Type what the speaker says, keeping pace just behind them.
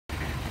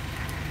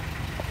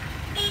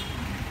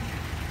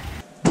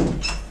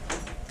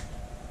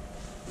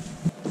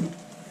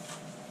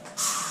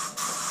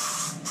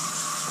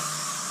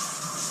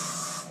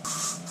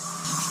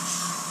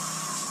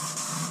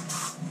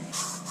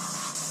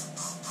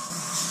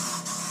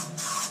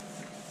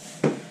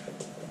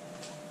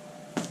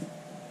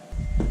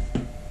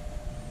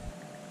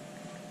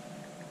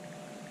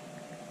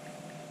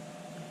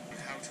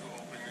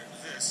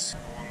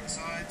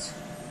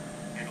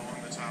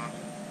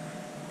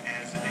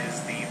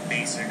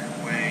basic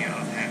way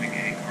of having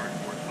a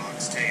cardboard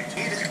box taped.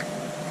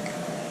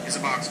 Is a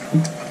box of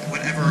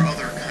whatever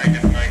other kind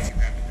of knife you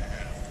happen to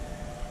have.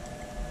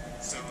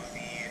 So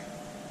the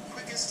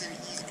quickest and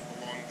easiest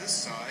along this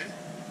side,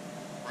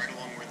 right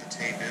along where the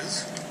tape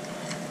is.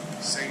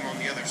 Same on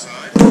the other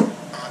side,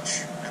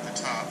 notch at the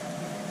top.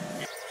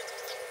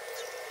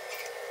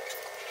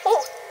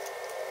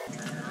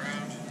 Turn it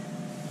around,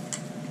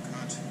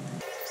 cut.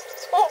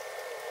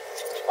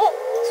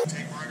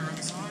 Tape right around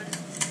the side,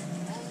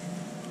 pull,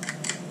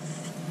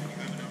 and you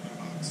have an open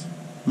box.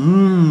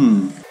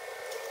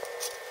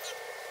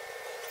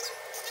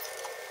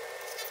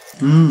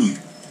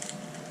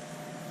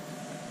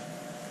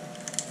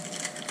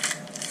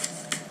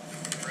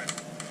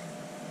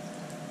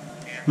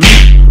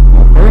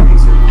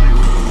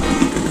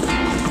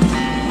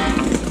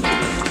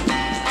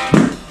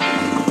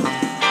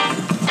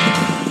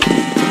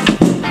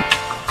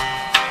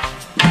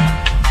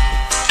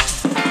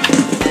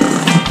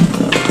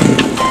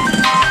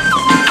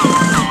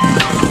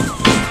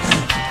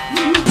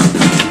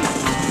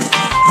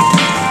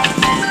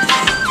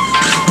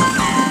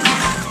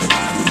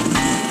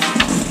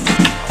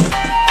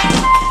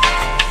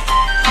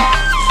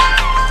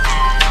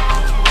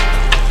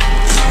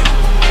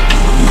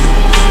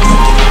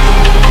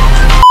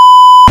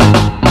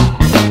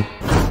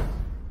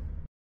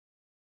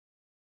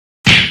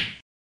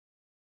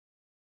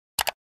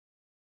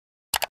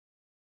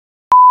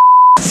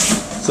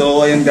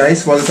 So ayun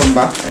guys, welcome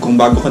back. Kung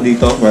bago ka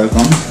dito,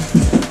 welcome.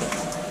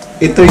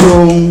 Ito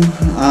yung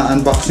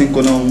unboxing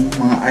ko ng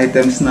mga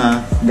items na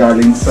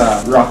galing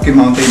sa Rocky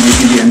Mountain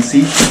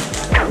Atvmc.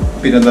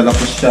 Pinadala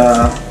ko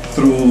siya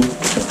through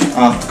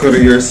a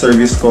courier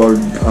service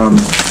called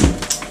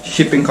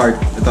shipping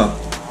cart. Ito.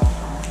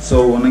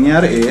 So ang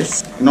nangyari is,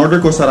 in-order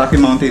ko sa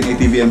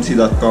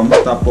RockyMountainAtvmc.com,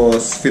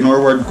 tapos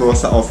finorward ko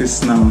sa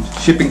office ng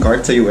shipping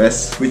cart sa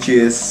US, which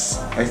is,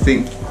 I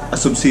think, a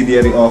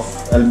subsidiary of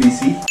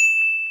LBC.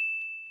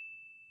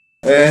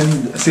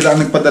 And sila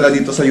ang nagpadala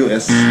dito sa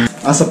US,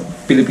 sa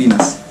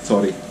Pilipinas,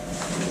 sorry.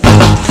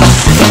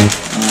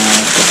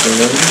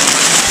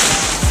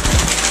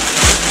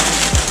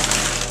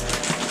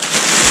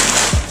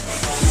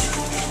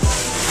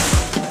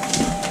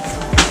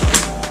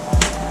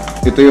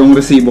 Ito yung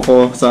resibo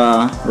ko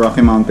sa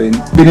Rocky Mountain.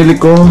 Binili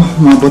ko,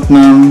 mabot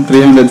ng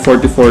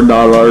 $344.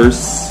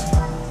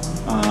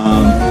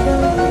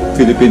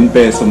 Philippine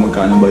peso,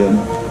 magkano ba yun?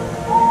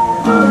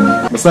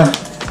 Basta,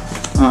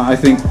 I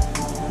think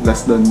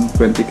less than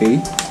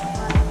 20k.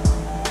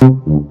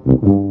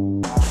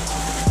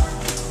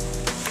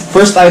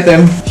 First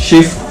item,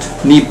 shift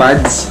knee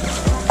pads.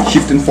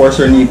 Shift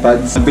enforcer knee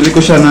pads. Nabili ko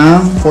siya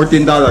ng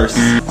 $14.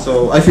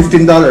 So, ay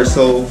 $15.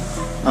 So,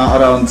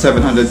 around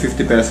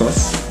 750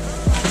 pesos.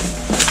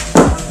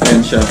 Ayan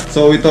siya.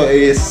 So, ito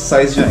is,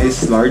 size niya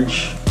is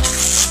large.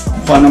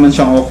 Mukha naman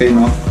siyang okay,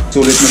 no?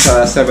 Sulit na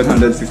sa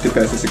 750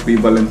 pesos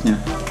equivalent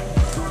niya.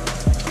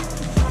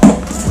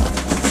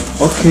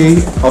 Okay,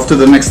 off to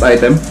the next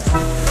item.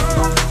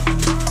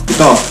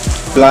 Ito,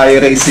 Fly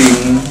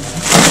Racing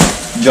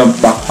Jump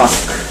Backpack.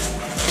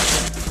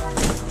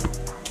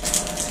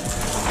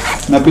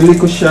 Nabili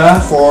ko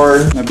siya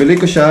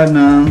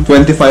ng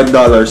 $25,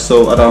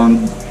 so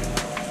around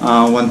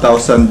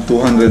 1,250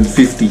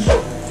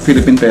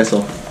 Philippine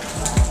peso.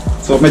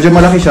 So medyo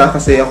malaki siya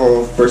kasi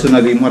ako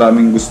personally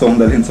maraming gustong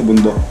dalhin sa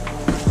bundok.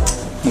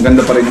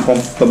 Maganda pa rin yung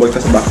comfortable ka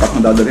sa backpack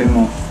na dadalhin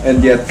mo.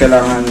 And yet,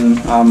 kailangan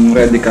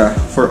ready ka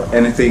for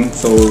anything.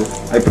 So,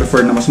 I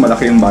prefer na mas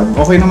malaki yung bag.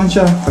 Okay naman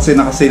siya kasi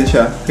naka-sale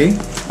siya. Okay?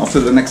 Off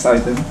to the next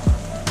item.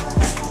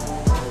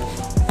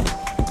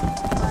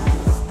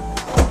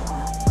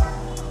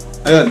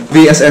 Ayun,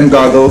 VSN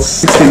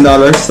goggles,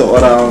 $16. So,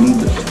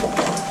 around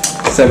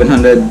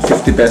 750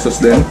 pesos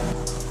din.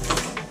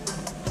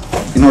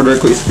 In order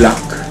ko is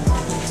black.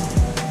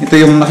 Ito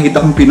yung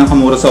nakita kong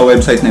pinakamura sa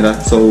website nila.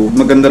 So,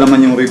 maganda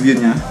naman yung review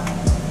niya.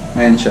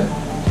 Ayan siya.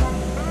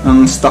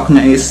 Ang stock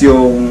niya is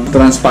yung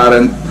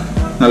transparent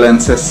na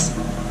lenses.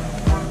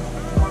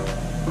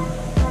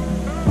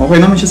 Okay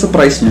naman siya sa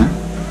price niya.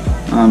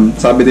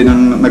 Sabi din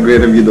ng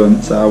nagre-review doon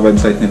sa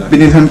website nila.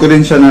 Binilhan ko din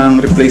siya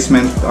ng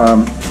replacement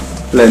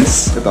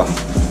lens. Ito.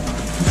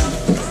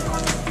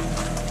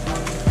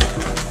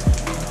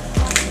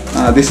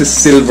 This is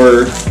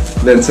silver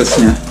lenses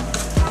niya.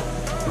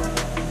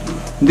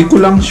 Hindi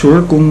ko lang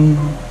sure kung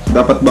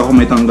dapat ba ako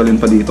may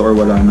tanggalin pa dito or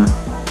wala na.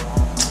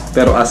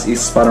 Pero as is,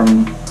 parang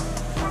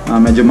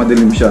medyo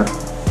madilim siya.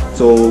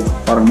 So,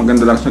 parang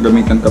maganda lang siya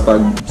gamitin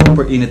kapag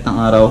super init ng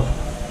araw.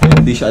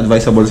 Hindi siya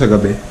advisable sa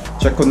gabi.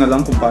 Check ko na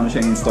lang kung paano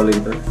siya i-install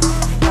later.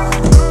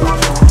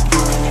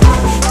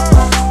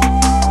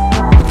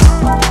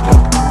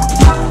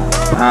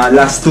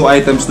 Last two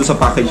items do sa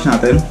package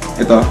natin.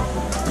 Ito.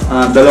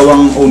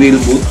 Dalawang oneal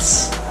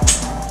boots.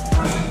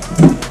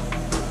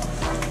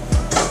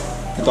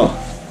 Ito.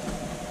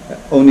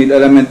 Oneal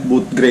Element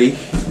Boot Gray.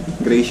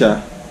 Gray siya.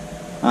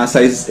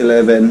 Size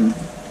 11.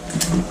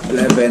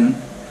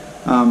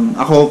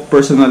 Ako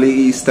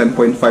personally is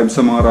 10.5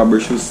 sa mga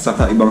rubber shoes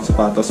saka ibang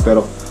sapatos,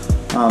 pero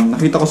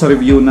Nakita ko sa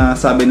review na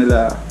sabi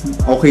nila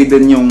okay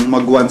din yung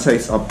mag one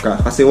size up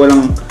ka kasi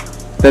walang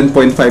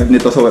 10.5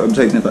 nito sa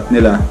website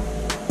nila.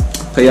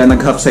 Kaya nag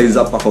half size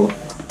up ako.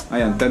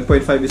 Ayan,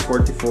 10.5 is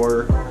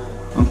 44.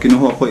 Ang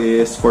kinuha ko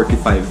is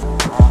 45.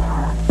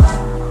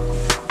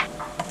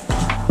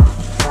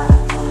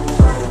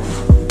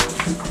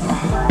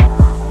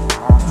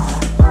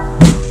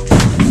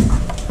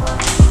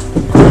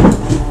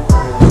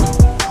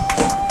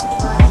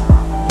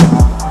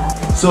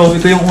 So,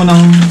 ito yung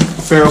unang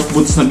pair of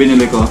boots na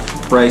binili ko.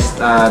 Priced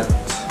at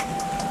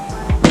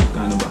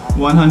ano ba?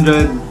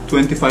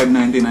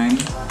 125.99.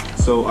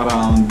 So,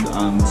 around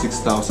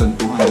 6,250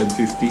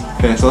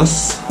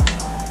 pesos.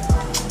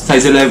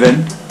 Size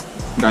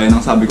 11. Gaya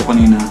ng sabi ko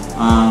kanina.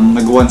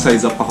 Nag one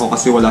size up ako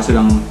kasi wala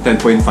silang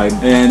 10.5.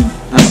 And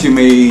as you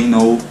may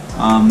know,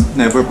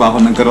 never pa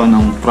ako nagkaroon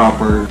ng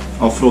proper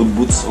off-road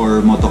boots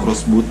or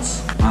motocross boots.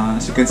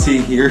 As you can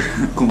see here,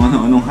 kung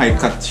ano-anong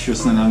high-cut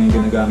shoes na lang yung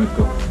ginagamit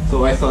ko.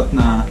 So I thought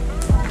na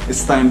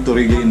it's time to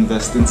really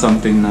invest in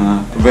something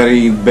na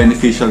very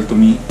beneficial to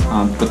me,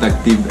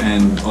 protective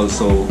and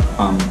also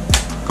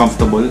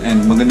comfortable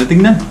and maganda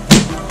tingnan.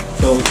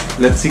 So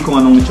let's see kung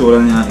anong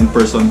itsura niya in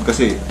person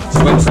kasi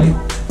sa website,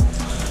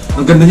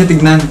 ang ganda niya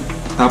tignan.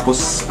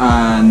 Tapos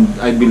and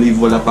I believe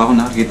wala pa ako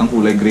nakakitang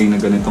kulay gray na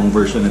ganitong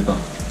version nito.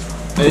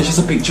 Ayun siya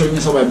sa picture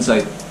niya sa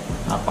website.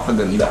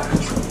 Napakaganda.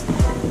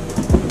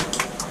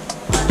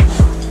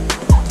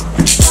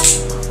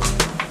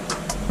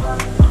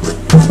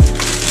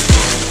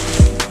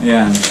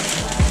 Ayan.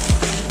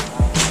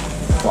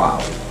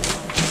 Wow.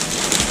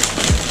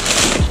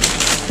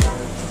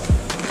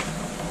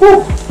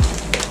 Woo!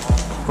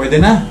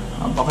 Pwede na.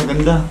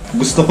 Napakaganda.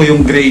 Gusto ko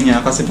yung gray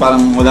niya kasi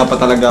parang wala pa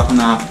talaga ako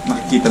na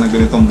nakikita na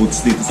ganitong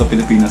boots dito sa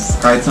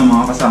Pilipinas. Kahit sa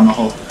mga kasama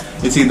ko.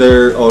 It's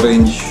either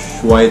orange,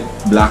 white,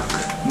 black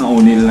na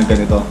oneal na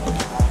ganito.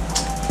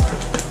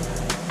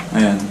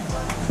 Ayan.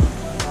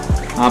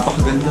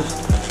 Napakaganda.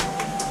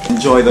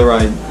 Enjoy the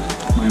ride.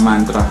 My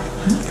mantra.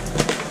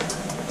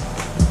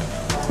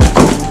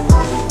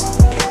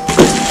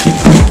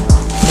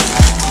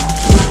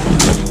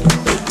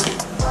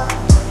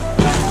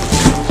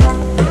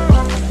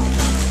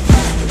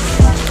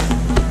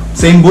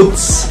 Same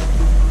boots,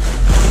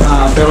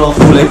 pero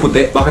kulay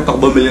puti. Bakit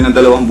ako bumili ng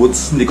dalawang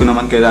boots? Hindi ko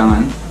naman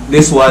kailangan.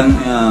 This one,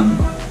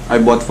 I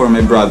bought for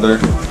my brother,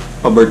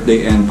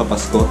 pa-birthday and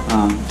pa-Pasko.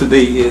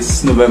 Today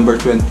is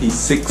November 26,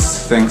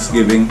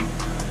 Thanksgiving.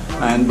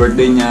 And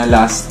birthday niya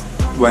last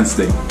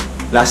Wednesday.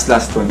 Last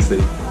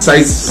Wednesday.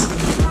 Size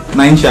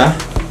 9 siya.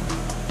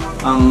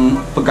 Ang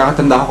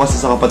pagkakatanda ko kasi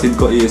sa kapatid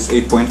ko is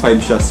 8.5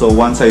 siya. So,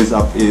 one size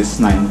up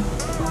is 9.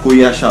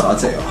 Kuya, shout out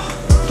sa'yo.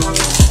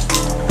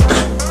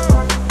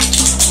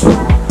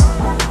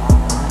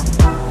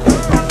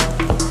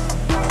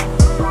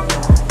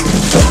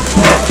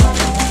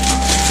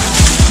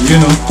 You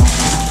know.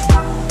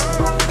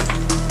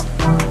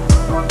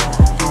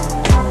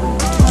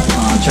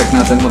 Check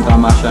natin kung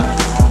tama siya.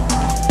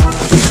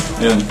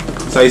 Ayun,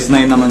 size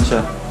 9 naman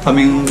siya.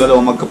 Kaming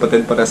dalawang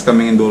magkapatid, pares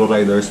kaming enduro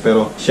riders,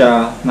 pero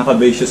siya,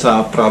 naka-base siya sa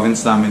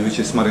province namin,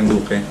 which is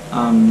Marinduque.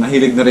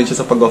 Nahilig na rin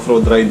siya sa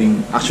pag-off-road riding.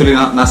 Actually,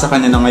 nasa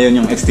kanya na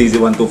ngayon yung XTZ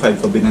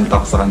 125 ko,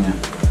 binenta ko sa kanya.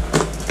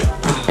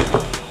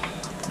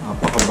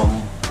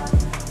 Napakabango.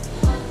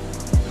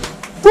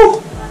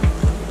 Woo!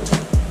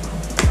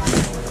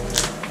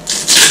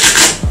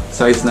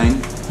 Size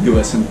 9,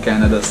 US and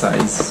Canada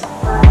size.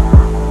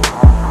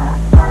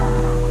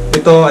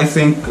 Ito, I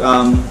think,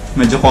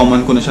 medyo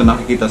common ko na siya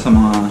nakikita sa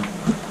mga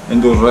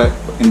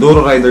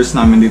enduro riders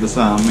namin dito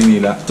sa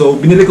Manila. So,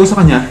 binili ko sa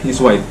kanya is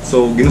white.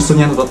 So, ginusto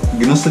niya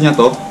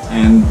to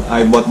and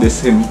I bought this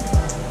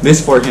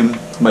for him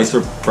by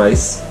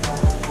surprise.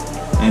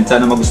 And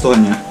sana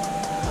magustuhan niya.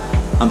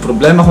 Ang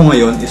problema ko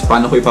ngayon is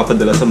paano ko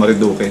ipapadala sa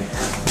Marinduque.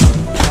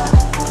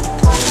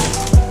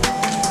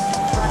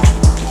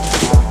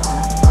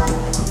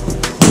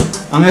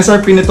 Ang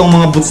SRP nitong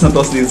mga boots na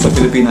to dito sa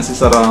Pilipinas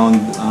is around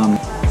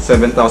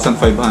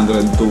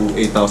 7,500 to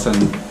 8,000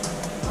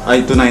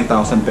 to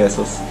 9,000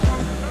 pesos.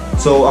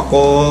 So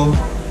ako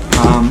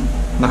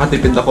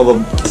nakatipid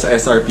ako sa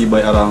SRP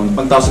by around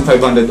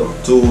 1,500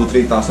 to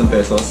 3,000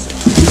 pesos.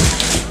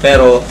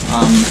 Pero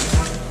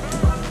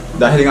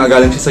dahil nga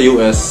galing siya sa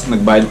US,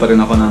 nagbayad pa rin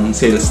ako ng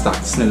sales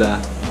tax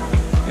nila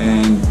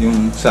and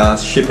yung sa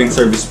shipping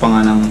service pa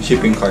nga ng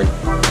shipping cart.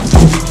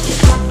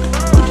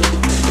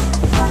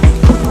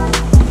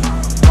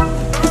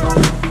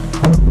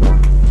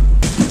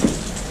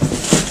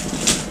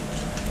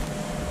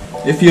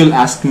 If you'll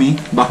ask me,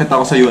 bakit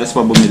ako sa US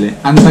pa bumili?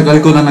 Ang tagal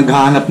ko na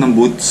naghahanap ng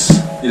boots.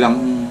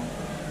 Ilang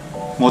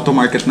moto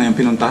market na yung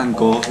pinuntahan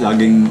ko.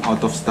 Laging out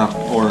of stock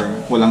or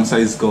walang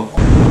size ko.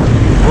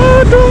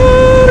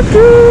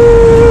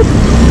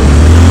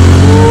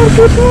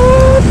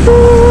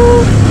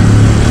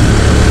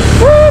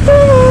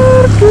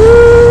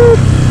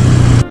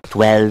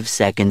 12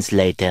 seconds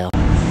later.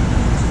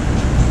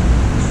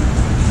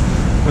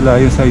 Wala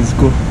yung size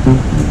ko.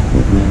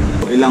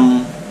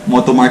 Ilang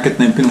moto market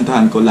na yung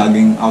pinuntahan ko,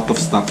 laging out of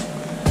stock.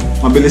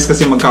 Mabilis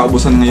kasi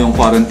magkaubusan ngayong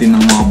quarantine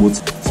ng mga boots.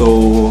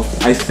 So,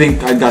 I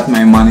think I got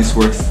my money's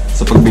worth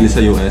sa pagbili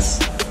sa US.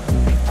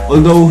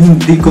 Although,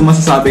 hindi ko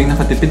masasabing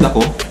nakatipid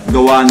ako,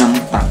 gawa ng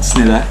tax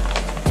nila.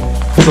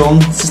 So, ang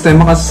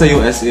sistema kasi sa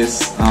US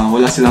is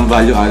wala silang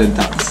value-added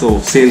tax.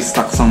 So, sales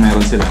tax ang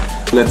meron sila.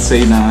 Let's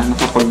say na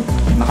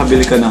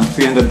nakabili ka ng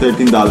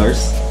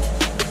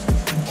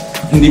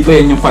 $313, hindi pa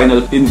yan yung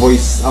final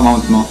invoice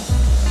amount mo.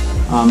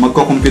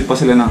 Magko-compute pa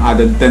sila ng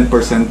added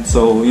 10%.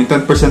 So, yung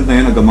 10% na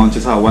yun nag-amount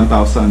siya sa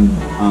 1,500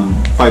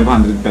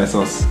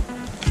 pesos.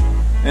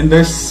 And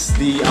there's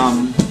the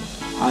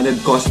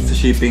added cost sa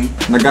shipping.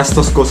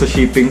 Nagastos ko sa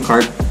shipping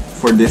cart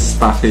for this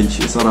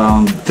package is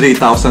around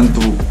 3,000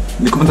 to,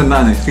 hindi ko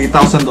matandaan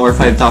 3,000 or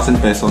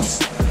 5,000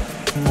 pesos.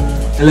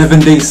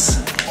 11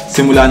 days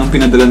simula nung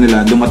pinadala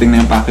nila, dumating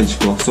na yung package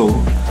ko. So,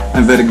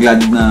 I'm very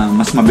glad na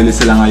mas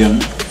mabilis sila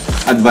ngayon.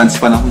 Advance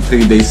pa na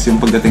 3 days yung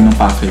pagdating ng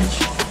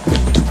package.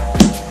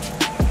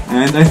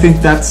 And I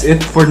think that's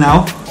it for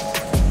now.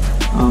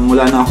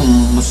 Wala na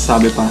akong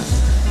masasabi pa.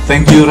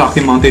 Thank you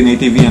Rocky Mountain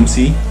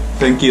Atvmc.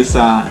 Thank you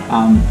sa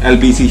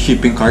LBC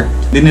shipping cart.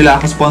 Hindi nila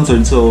ako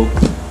sponsored, so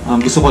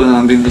gusto ko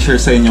lang din i-share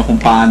sa inyo kung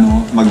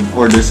paano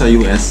mag-order sa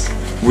US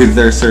with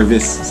their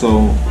service.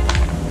 So,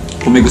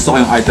 kung may gusto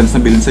kayong items na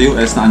bilhin sa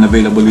US na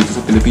unavailable dito sa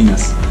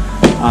Pilipinas,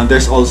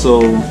 there's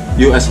also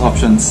US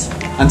options.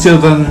 Until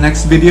the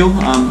next video,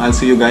 I'll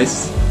see you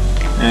guys.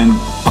 And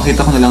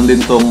pakita ko na lang din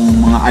tong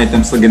mga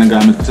items na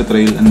ginagamit ko sa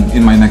trail and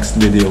in my next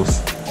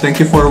videos. Thank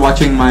you for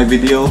watching my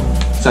video.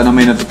 Sana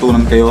may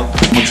natutunan kayo.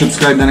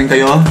 Mag-subscribe na rin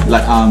kayo,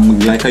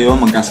 mag-like kayo,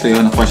 mag-ask kayo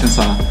ng questions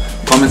sa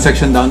comment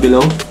section down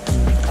below.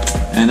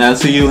 And I'll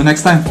see you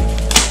next time.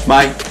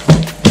 Bye!